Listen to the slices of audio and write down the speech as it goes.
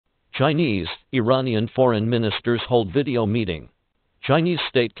Chinese, Iranian foreign ministers hold video meeting. Chinese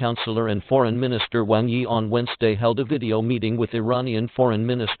State Councilor and Foreign Minister Wang Yi on Wednesday held a video meeting with Iranian Foreign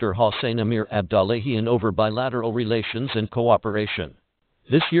Minister Hossein Amir Abdollahian over bilateral relations and cooperation.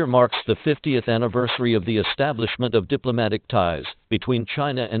 This year marks the 50th anniversary of the establishment of diplomatic ties between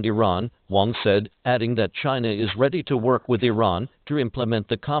China and Iran, Wang said, adding that China is ready to work with Iran to implement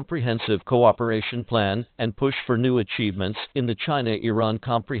the Comprehensive Cooperation Plan and push for new achievements in the China-Iran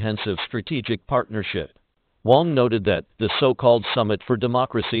Comprehensive Strategic Partnership. Wang noted that the so-called Summit for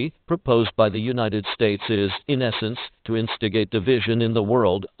Democracy, proposed by the United States, is, in essence, to instigate division in the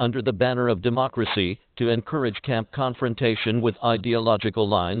world under the banner of democracy, to encourage camp confrontation with ideological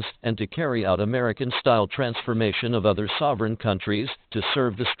lines, and to carry out American-style transformation of other sovereign countries to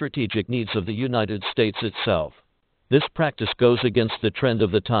serve the strategic needs of the United States itself. This practice goes against the trend of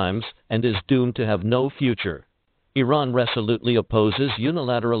the times and is doomed to have no future. Iran resolutely opposes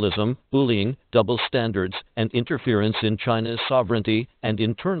unilateralism, bullying, double standards, and interference in China's sovereignty and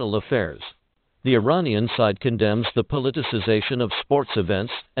internal affairs. The Iranian side condemns the politicization of sports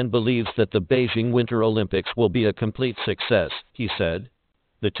events and believes that the Beijing Winter Olympics will be a complete success, he said.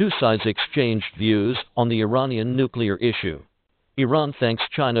 The two sides exchanged views on the Iranian nuclear issue. Iran thanks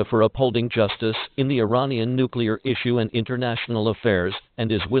China for upholding justice in the Iranian nuclear issue and international affairs and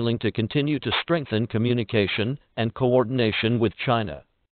is willing to continue to strengthen communication and coordination with China.